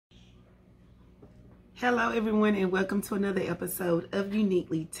Hello everyone, and welcome to another episode of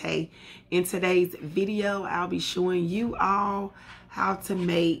Uniquely Tay. In today's video, I'll be showing you all how to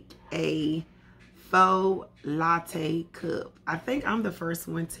make a faux latte cup. I think I'm the first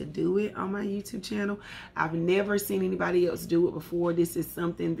one to do it on my YouTube channel. I've never seen anybody else do it before. This is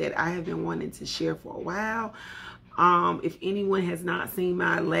something that I have been wanting to share for a while. If anyone has not seen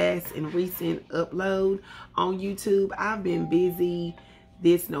my last and recent upload on YouTube, I've been busy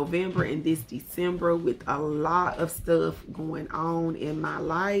this November and this December with a lot of stuff going on in my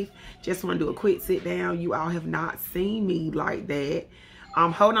life. Just want to do a quick sit down. You all have not seen me like that.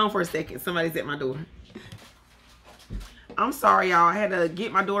 Hold on for a second. Somebody's at my door. I'm sorry, y'all. I had to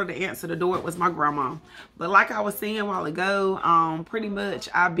get my daughter to answer the door. It was my grandma. But like I was saying a while ago, pretty much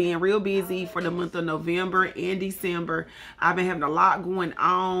I've been real busy for the month of November and December. I've been having a lot going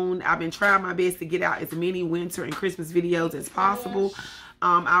on. I've been trying my best to get out as many winter and Christmas videos as possible.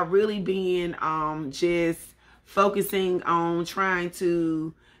 I've really been just focusing on trying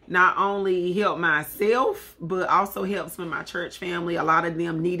to not only help myself, but also help some of my church family. A lot of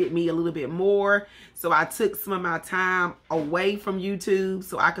them needed me a little bit more. So I took some of my time away from YouTube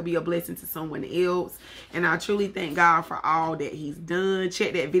so I could be a blessing to someone else. And I truly thank God for all that he's done.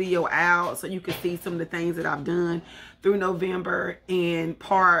 Check that video out so you can see some of the things that I've done through November and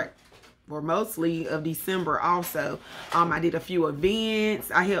mostly of December also. I did a few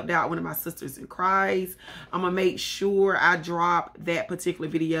events. I helped out one of my sisters in Christ. I'm gonna make sure I drop that particular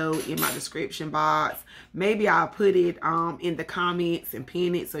video in my description box. Maybe I'll put it in the comments and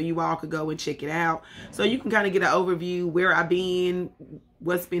pin it so you all could go and check it out. So you can kind of get an overview where I've been,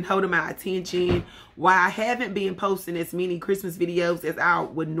 what's been holding my attention, why I haven't been posting as many Christmas videos as I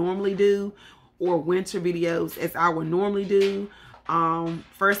would normally do, or winter videos as I would normally do.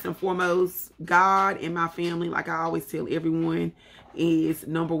 First and foremost, God and my family, like I always tell everyone, is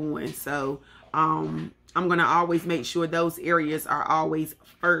number one. So I'm gonna always make sure those areas are always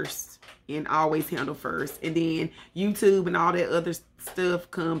first and always handle first, and then YouTube and all that other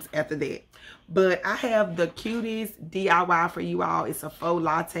stuff comes after that. But I have the cutest DIY for you all. It's a faux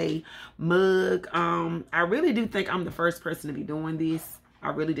latte mug. I really do think I'm the first person to be doing this. I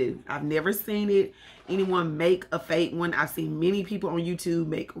really do. I've never seen anyone make a fake one. I've seen many people on YouTube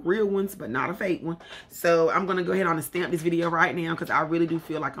make real ones, but not a fake one. So I'm going to go ahead on and stamp this video right now because I really do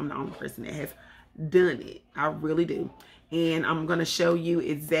feel like I'm the only person that has done it. I really do. And I'm going to show you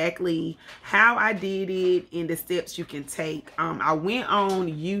exactly how I did it and the steps you can take. I went on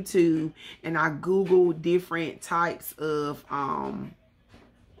YouTube and I Googled different types of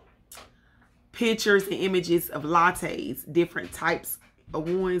pictures and images of lattes, different types of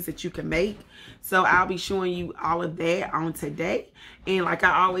ones that you can make. So I'll be showing you all of that on today. And like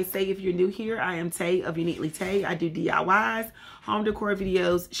I always say, if you're new here, I am Tay of Uniquely Tay. I do DIYs, home decor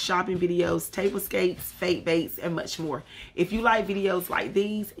videos, shopping videos, tablescapes, fake baits, and much more. If you like videos like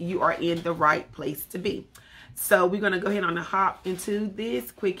these, you are in the right place to be. So we're going to go ahead and hop into this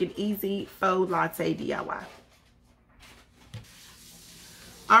quick and easy faux latte DIY.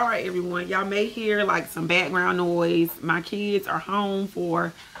 All right, everyone, y'all may hear like some background noise. My kids are home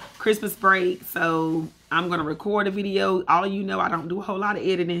for Christmas break, so I'm going to record a video. All of you know I don't do a whole lot of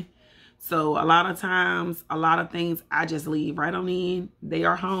editing. So a lot of times, a lot of things I just leave right on in. They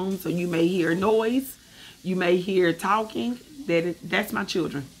are home, so you may hear noise. You may hear talking. That's my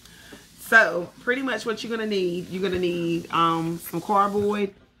children. So pretty much what you're going to need, some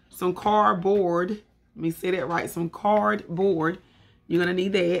cardboard. Let me say that right, some cardboard. You're going to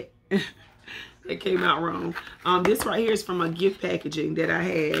need that. That came out wrong. This right here is from a gift packaging that I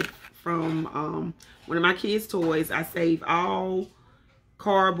had from one of my kids' toys. I saved all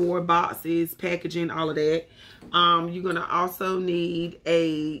cardboard boxes, packaging, all of that. You're going to also need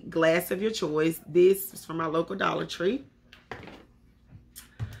a glass of your choice. This is from my local Dollar Tree. I'm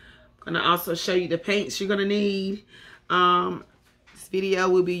going to also show you the paints you're going to need. This video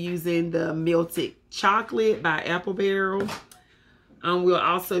will be using the Melted Chocolate by Apple Barrel. We'll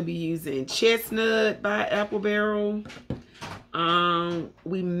also be using Chestnut by Apple Barrel.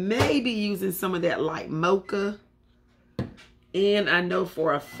 We may be using some of that light mocha. And I know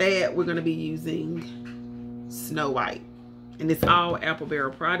for a fact we're going to be using Snow White. And it's all Apple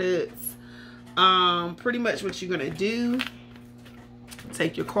Barrel products. Pretty much what you're going to do,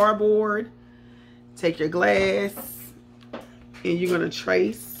 take your cardboard, take your glass, and you're going to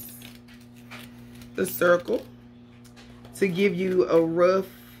trace the circle to give you a rough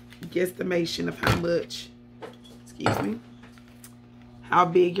guesstimation of how much, how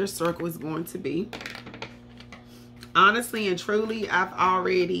big your circle is going to be. Honestly and truly, I've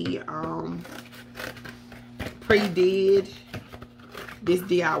already pre-did this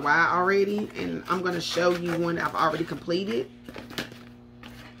DIY already, and I'm going to show you one I've already completed.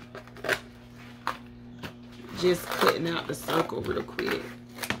 Just cutting out the circle real quick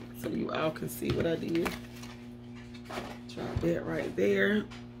so you all can see what I did. Drop that right there.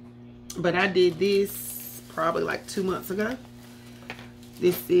 But I did this probably like 2 months ago.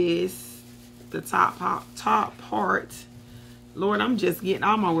 This is the top part. Lord, I'm just getting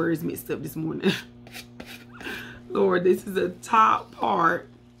all my words mixed up this morning. Lord, this is the top part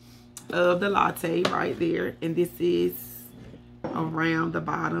of the latte right there. And this is around the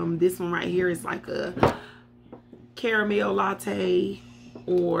bottom. This one right here is like a caramel latte,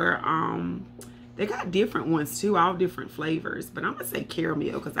 or they got different ones too, all different flavors, but I'm gonna say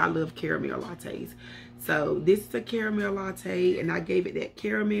caramel because I love caramel lattes. So this is a caramel latte, and I gave it that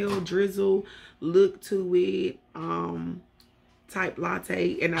caramel drizzle look to it, type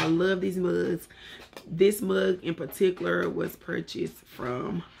latte. And I love these mugs. This mug in particular was purchased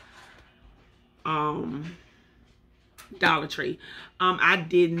from Dollar Tree. I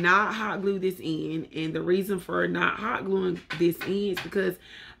did not hot glue this in, and the reason for not hot gluing this in is because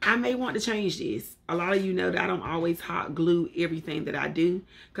I may want to change this. A lot of you know that I don't always hot glue everything that I do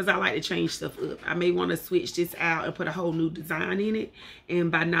because I like to change stuff up. I may want to switch this out and put a whole new design in it, and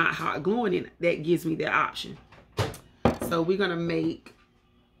by not hot gluing it, that gives me that option. So we're gonna make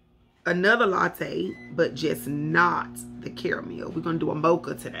another latte, but just not the caramel. We're gonna do a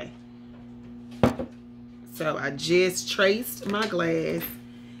mocha today. So I just traced my glass,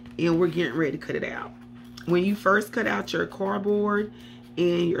 and we're getting ready to cut it out. When you first cut out your cardboard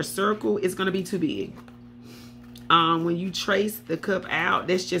and your circle, it's going to be too big. When you trace the cup out,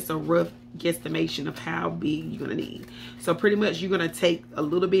 that's just a rough guesstimation of how big you're going to need. So pretty much you're going to take a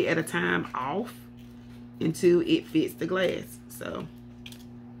little bit at a time off until it fits the glass. So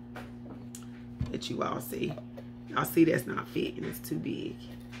that you all see. Y'all see that's not fitting. It's too big.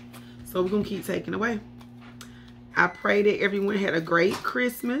 So we're going to keep taking away. I pray that everyone had a great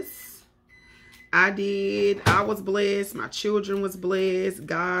Christmas. I did. I was blessed. My children was blessed.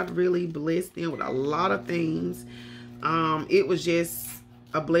 God really blessed them with a lot of things. It was just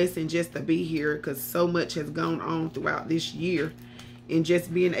a blessing just to be here because so much has gone on throughout this year. And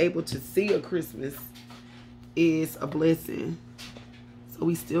just being able to see a Christmas is a blessing. So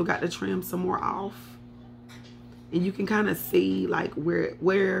we still got to trim some more off. And you can kind of see like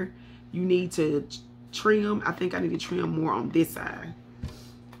where you need to trim. I think I need to trim more on this side.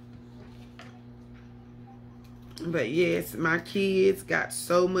 But yes, my kids got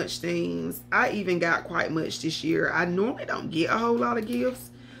so much things. I even got quite much this year. I normally don't get a whole lot of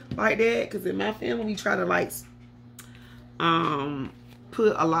gifts like that because in my family we try to like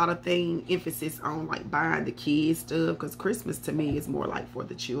put a lot of emphasis on like buying the kids stuff, because Christmas to me is more like for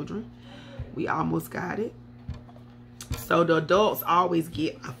the children. We almost got it. So the adults always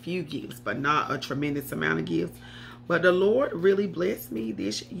get a few gifts, but not a tremendous amount of gifts. But the Lord really blessed me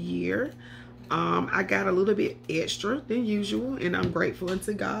this year. I got a little bit extra than usual, and I'm grateful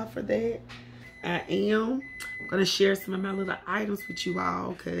unto God for that. I am going to share some of my little items with you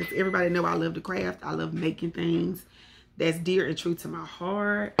all because everybody know I love to craft. I love making things that's dear and true to my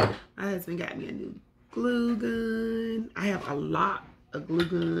heart. My husband got me a new glue gun. I have a lot of glue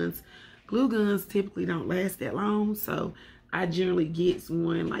guns. Glue guns typically don't last that long, so I generally get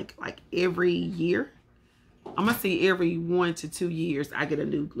one like every year. I'm gonna say every 1 to 2 years I get a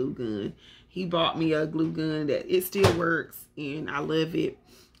new glue gun. He bought me a glue gun that it still works, and I love it.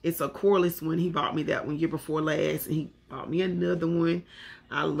 It's a cordless one. He bought me that one year before last, and he bought me another one.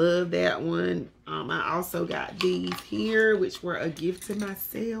 I love that one. I also got these here, which were a gift to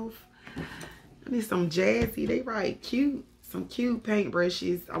myself. I need some jazzy. They right cute. Some cute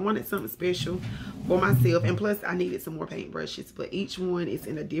paintbrushes. I wanted something special for myself, and plus I needed some more paintbrushes, but each one is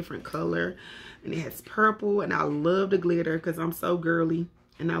in a different color, and it has purple, and I love the glitter because I'm so girly,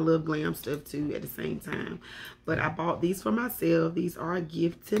 and I love glam stuff too at the same time. But I bought these for myself. These are a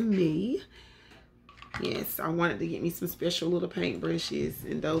gift to me. Yes, I wanted to get me some special little paintbrushes,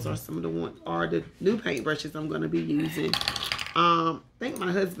 and those are some of the new paintbrushes I'm going to be using. I think my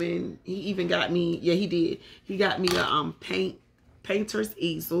husband, he even got me, yeah, he did. He got me a painter's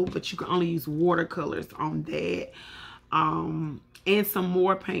easel, but you can only use watercolors on that. And some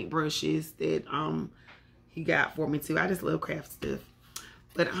more paintbrushes that he got for me too. I just love craft stuff.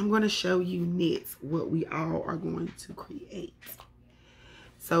 But I'm going to show you next what we all are going to create.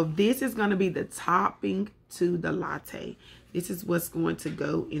 So this is going to be the topping to the latte. This is what's going to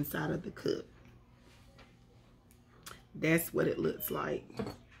go inside of the cup. That's what it looks like.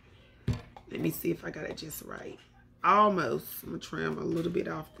 Let me see if I got it just right. Almost. I'm going to trim a little bit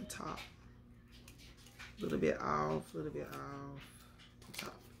off the top. A little bit off, a little bit off.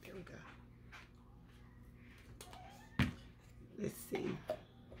 top. There we go. Let's see.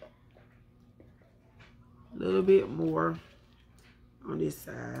 A little bit more on this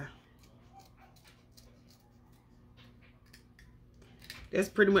side. That's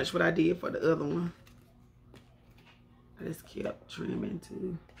pretty much what I did for the other one. I just kept trimming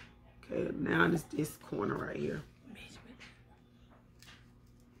too. Okay, now it's this corner right here.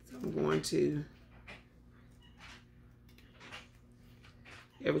 So I'm going to,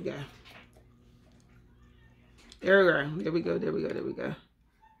 there we go. There we go, there we go, there we go, there we go.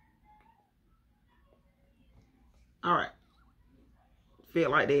 All right.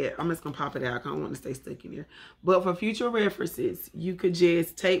 Feel like that. I'm just gonna pop it out. I don't want to stay stuck in there. But for future references, you could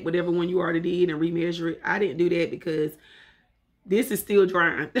just take whatever one you already did and remeasure it. I didn't do that because this is still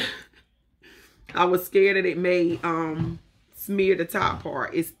drying. I was scared that it may smear the top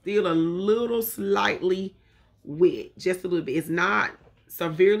part. It's still a little slightly wet, just a little bit. It's not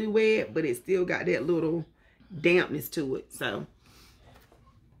severely wet, but it still got that little dampness to it. So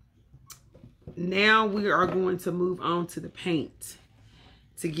now we are going to move on to the paint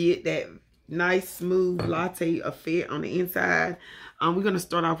to get that nice smooth latte effect on the inside. We're going to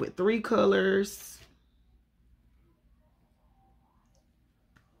start off with 3 colors.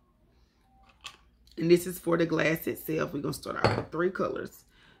 And this is for the glass itself. We're going to start out with 3 colors.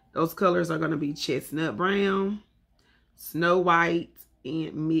 Those colors are going to be chestnut brown, snow white,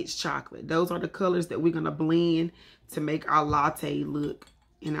 and mixed chocolate. Those are the colors that we're going to blend to make our latte look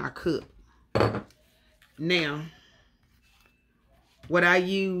in our cup. Now, what I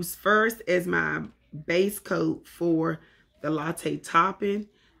use first as my base coat for the latte topping,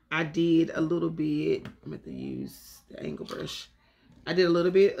 I did a little bit, I'm going to use the angle brush. I did a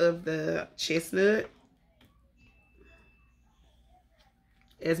little bit of the chestnut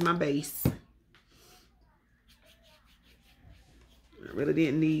as my base. I really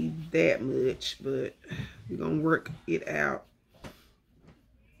didn't need that much, but we're going to work it out.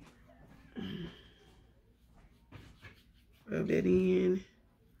 Rub that in.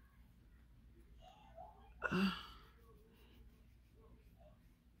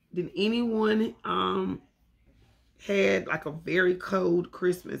 Did anyone had like a very cold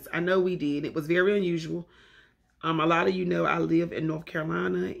Christmas? I know we did. It was very unusual. A lot of you know I live in North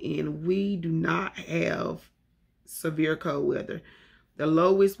Carolina and we do not have severe cold weather. The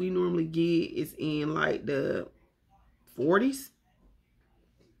lowest we normally get is in like the 40s.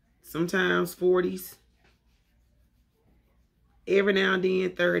 Sometimes 40s. Every now and then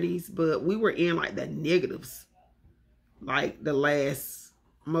 30s, but we were in like the negatives like the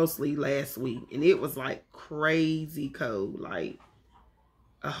mostly last week, and it was like crazy cold, like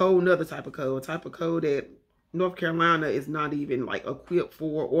a whole nother type of cold that North Carolina is not even like equipped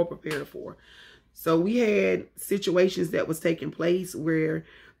for or prepared for. So we had situations that was taking place where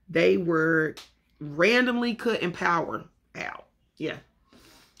they were randomly cutting power out. Yeah,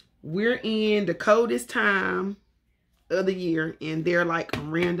 we're in the coldest time of the year and they're like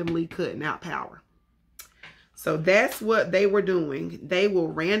randomly cutting out power. So that's what they were doing. They will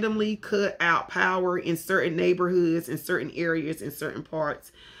randomly cut out power in certain neighborhoods, in certain areas, in certain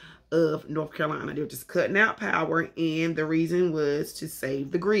parts of North Carolina. They're just cutting out power, and the reason was to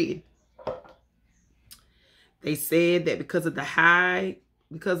save the grid. They said that because of the high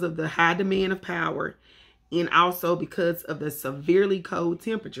demand of power, and also because of the severely cold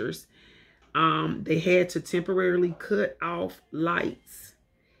temperatures, they had to temporarily cut off lights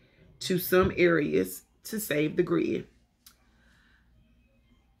to some areas to save the grid.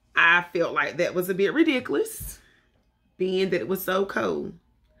 I felt like that was a bit ridiculous, being that it was so cold.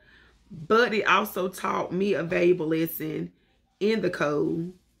 But it also taught me a valuable lesson in the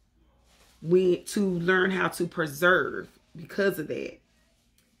cold to learn how to preserve because of that.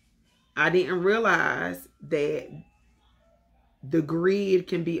 I didn't realize that the grid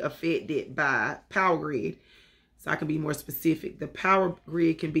can be affected by power grid. So I can be more specific. The power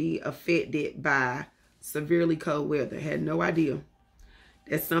grid can be affected by severely cold weather. I had no idea.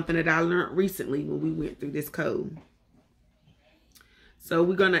 That's something that I learned recently when we went through this cold. So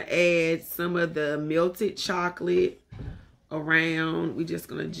we're going to add some of the melted chocolate around. We're just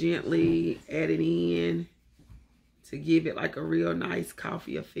going to gently add it in to give it like a real nice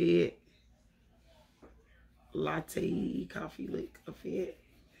coffee effect. Latte coffee lick effect.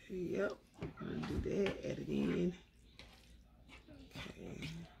 Yep. I'm going to do that. Add it in. Okay.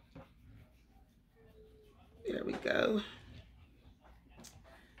 There we go.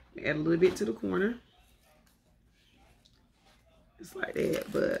 Add a little bit to the corner. Just like that.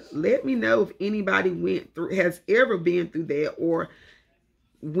 But let me know if anybody has ever been through that or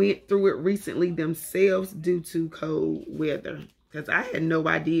went through it recently themselves due to cold weather. Because I had no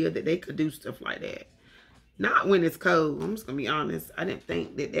idea that they could do stuff like that. Not when it's cold. I'm just going to be honest. I didn't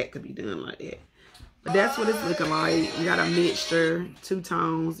think that that could be done like that. But that's what it's looking like. You got a mixture, 2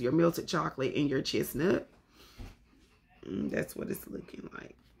 tones, your melted chocolate and your chestnut. That's what it's looking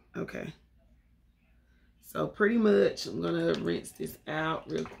like. Okay. So pretty much, I'm going to rinse this out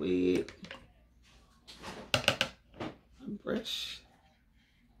real quick. Brush.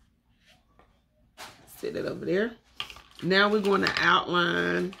 Set it over there. Now we're going to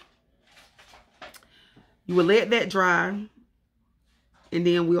outline. You will let that dry. And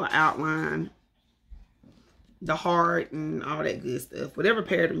then we'll outline the heart and all that good stuff. Whatever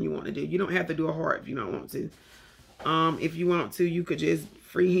pattern you want to do. You don't have to do a heart if you don't want to. If you want to, you could just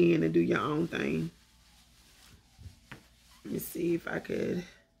freehand and do your own thing. Let me see if I could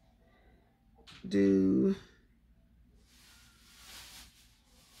do...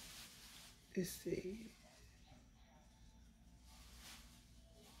 Let's see.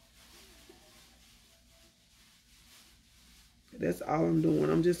 That's all I'm doing.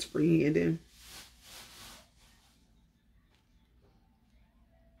 I'm just freehanding.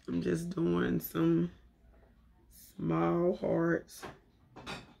 I'm just doing some small hearts.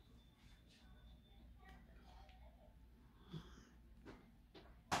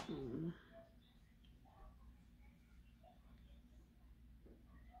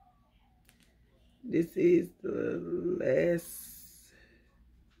 This is the last.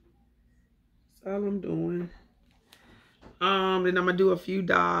 That's all I'm doing. Then I'm gonna do a few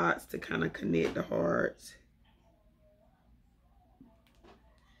dots to kind of connect the hearts.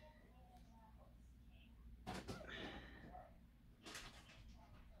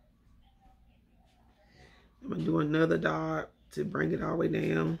 I'm gonna do another dot to bring it all the way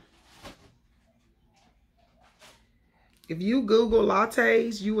down. If you Google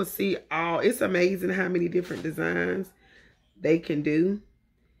lattes, you will see it's amazing how many different designs they can do.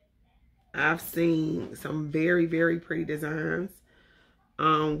 I've seen some very, very pretty designs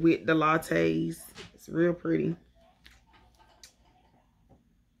with the lattes. It's real pretty.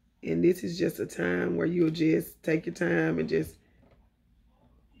 And this is just a time where you'll just take your time and just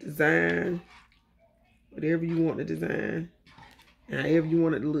design whatever you want to design and however you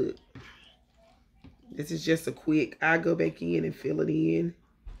want it to look. This is just a quick, I go back in and fill it in.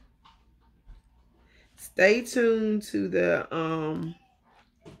 Stay tuned to the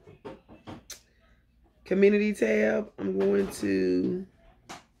community tab. I'm going to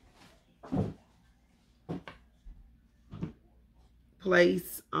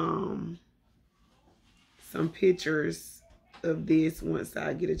place some pictures of this once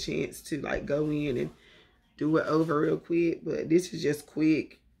I get a chance to like go in and do it over real quick. But this is just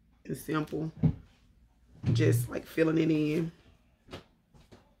quick and simple. Just like filling it in.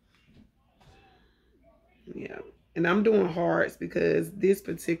 Yeah. And I'm doing hearts because this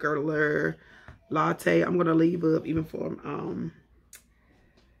particular latte I'm gonna leave up even for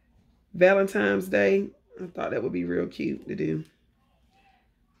Valentine's Day. I thought that would be real cute to do.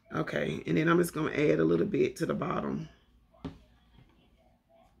 Okay, and then I'm just gonna add a little bit to the bottom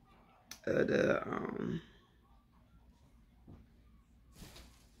of the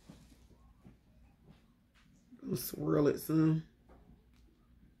gonna swirl it some.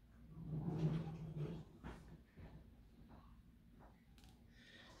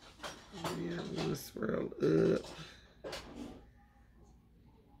 Yeah, I'm gonna swirl up.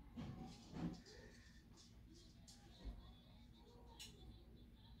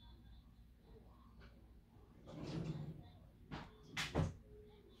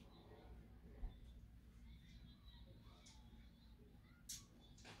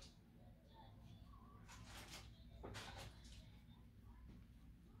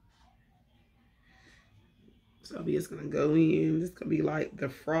 So I'm just gonna go in. This is gonna be like the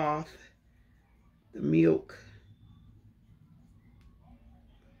froth, the milk.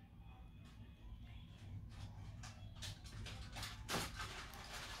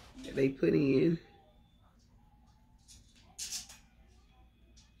 That they put in.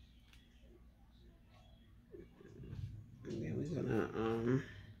 And then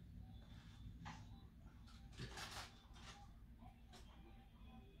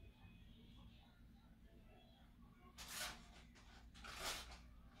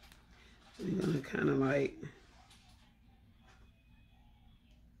we're gonna kind of like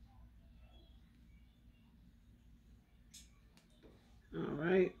all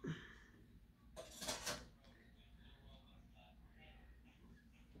right.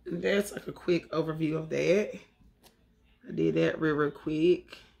 And that's like a quick overview of that. I did that real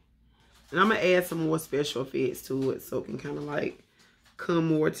quick. And I'm gonna add some more special effects to it so it can kind of like come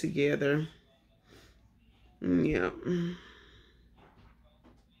more together. Yeah.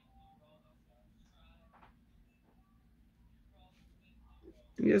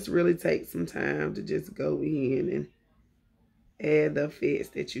 Just really take some time to just go in and add the effects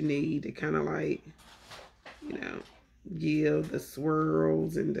that you need to kind of like, you know, give the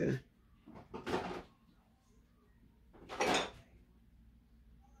swirls and the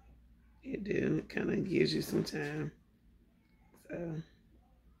it kind of gives you some time. So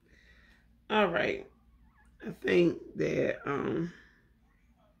all right, I think that all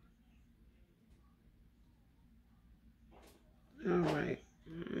right,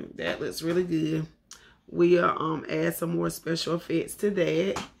 that looks really good. We'll add some more special effects to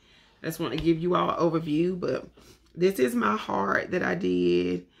that. I just want to give you all an overview, but this is my heart that I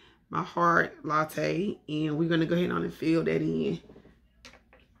did, my heart latte, and we're going to go ahead on and fill that in.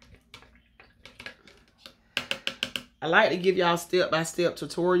 I like to give y'all step-by-step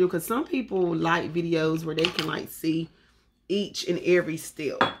tutorial because some people like videos where they can like see each and every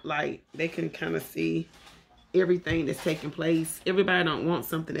step. Like they can kind of see everything that's taking place. Everybody don't want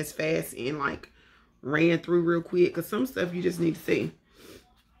something that's fast and like ran through real quick, because some stuff you just need to see.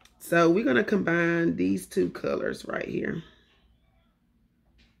 So we're going to combine these two colors right here.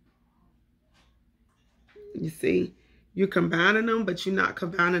 You see, you're combining them, but you're not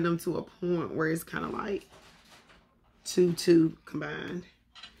combining them to a point where it's kind of like two combined.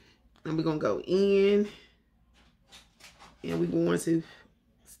 And we're going to go in, and we're going to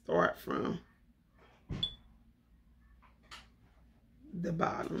start from the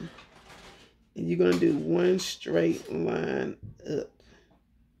bottom. And you're going to do one straight line up.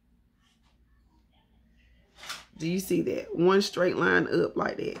 Do you see that? One straight line up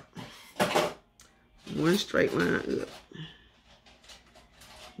like that. One straight line up.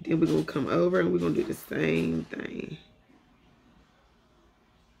 Then we're going to come over and we're going to do the same thing.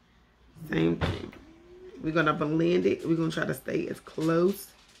 Same thing. We're going to blend it. We're going to try to stay as close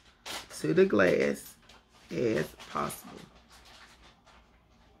to the glass as possible.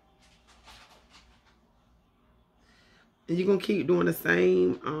 And you're going to keep doing the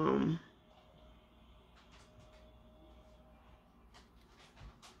same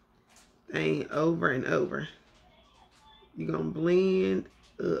thing over and over. You're going to blend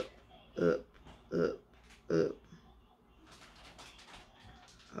up, up, up, up.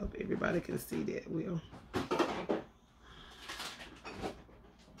 I hope everybody can see that well.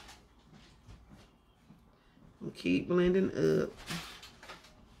 We'll keep blending up.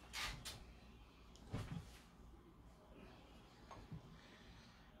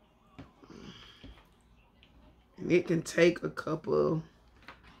 And it can take a couple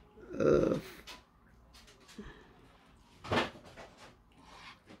of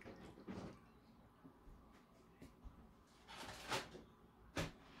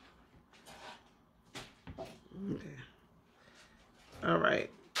all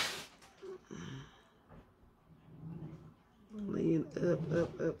right. Laying up,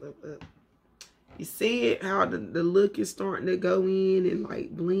 up, up, up, up. You see it, how the look is starting to go in and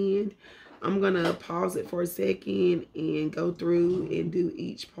like blend. I'm gonna pause it for a second and go through and do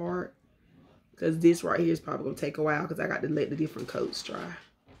each part, because this right here is probably gonna take a while because I got to let the different coats dry.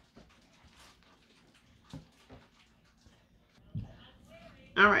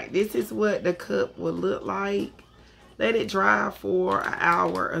 All right, this is what the cup will look like. Let it dry for an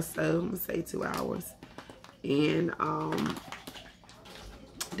hour or so. I'm gonna say 2 hours. And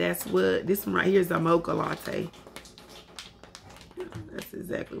that's what this one right here is, a mocha latte. That's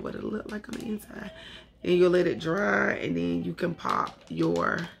exactly what it'll look like on the inside. And you'll let it dry, and then you can pop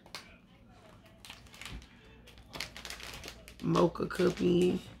your mocha cup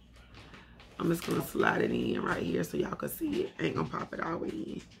in. I'm just gonna slide it in right here so y'all can see it. I ain't gonna pop it all the way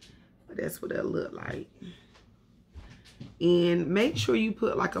in, but that's what it'll look like. And make sure you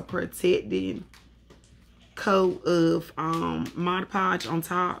put like a protected coat of Mod Podge on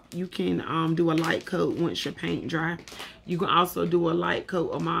top. You can do a light coat once your paint dry. You can also do a light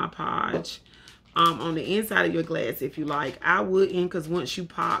coat of Mod Podge on the inside of your glass if you like. I wouldn't, because once you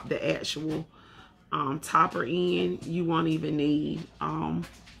pop the actual topper in, you won't even need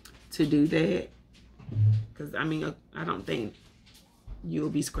to do that, because I mean I don't think you'll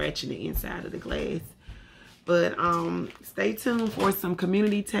be scratching the inside of the glass. But stay tuned for some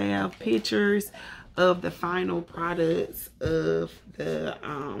community tab pictures of the final products of the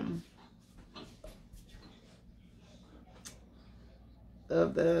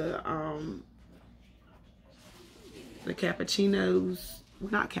cappuccinos.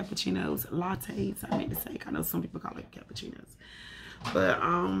 Well, not cappuccinos, lattes, I meant to say. I know some people call it cappuccinos. But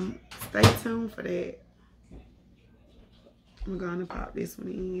stay tuned for that. I'm gonna pop this one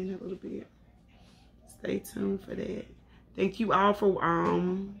in a little bit. Stay tuned for that. Thank you all for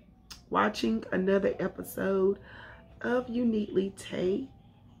watching another episode of Uniquely Tay.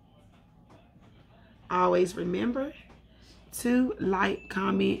 always remember to like,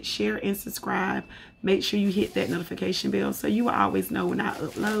 comment, share, and subscribe. Make sure you hit that notification bell so you will always know when I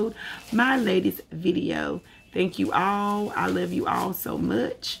upload my latest video. Thank you all. I love you all so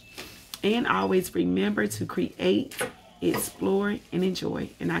much. And always remember to create, explore, and enjoy.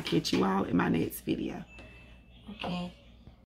 And I'll catch you all in my next video. Okay.